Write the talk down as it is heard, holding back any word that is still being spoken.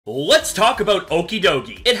Let's talk about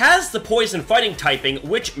Okidogi. It has the poison fighting typing,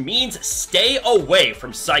 which means stay away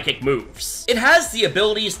from psychic moves. It has the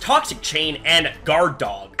abilities Toxic Chain and Guard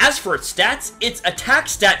Dog. As for its stats, its attack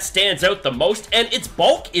stat stands out the most and its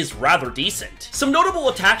bulk is rather decent. Some notable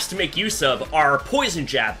attacks to make use of are Poison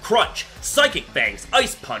Jab, Crunch, Psychic Fangs,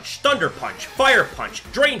 Ice Punch, Thunder Punch, Fire Punch,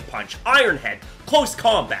 Drain Punch, Iron Head, Close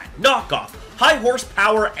Combat, Knockoff, High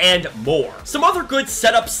Horsepower, and more. Some other good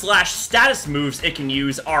setup/status moves it can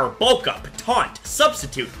use are Bulk Up, Taunt,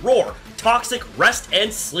 Substitute, Roar, Toxic, Rest,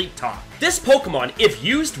 and Sleep Talk. This Pokemon, if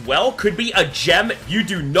used well, could be a gem you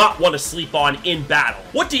do not want to sleep on in battle.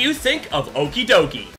 What do you think of Okidogi?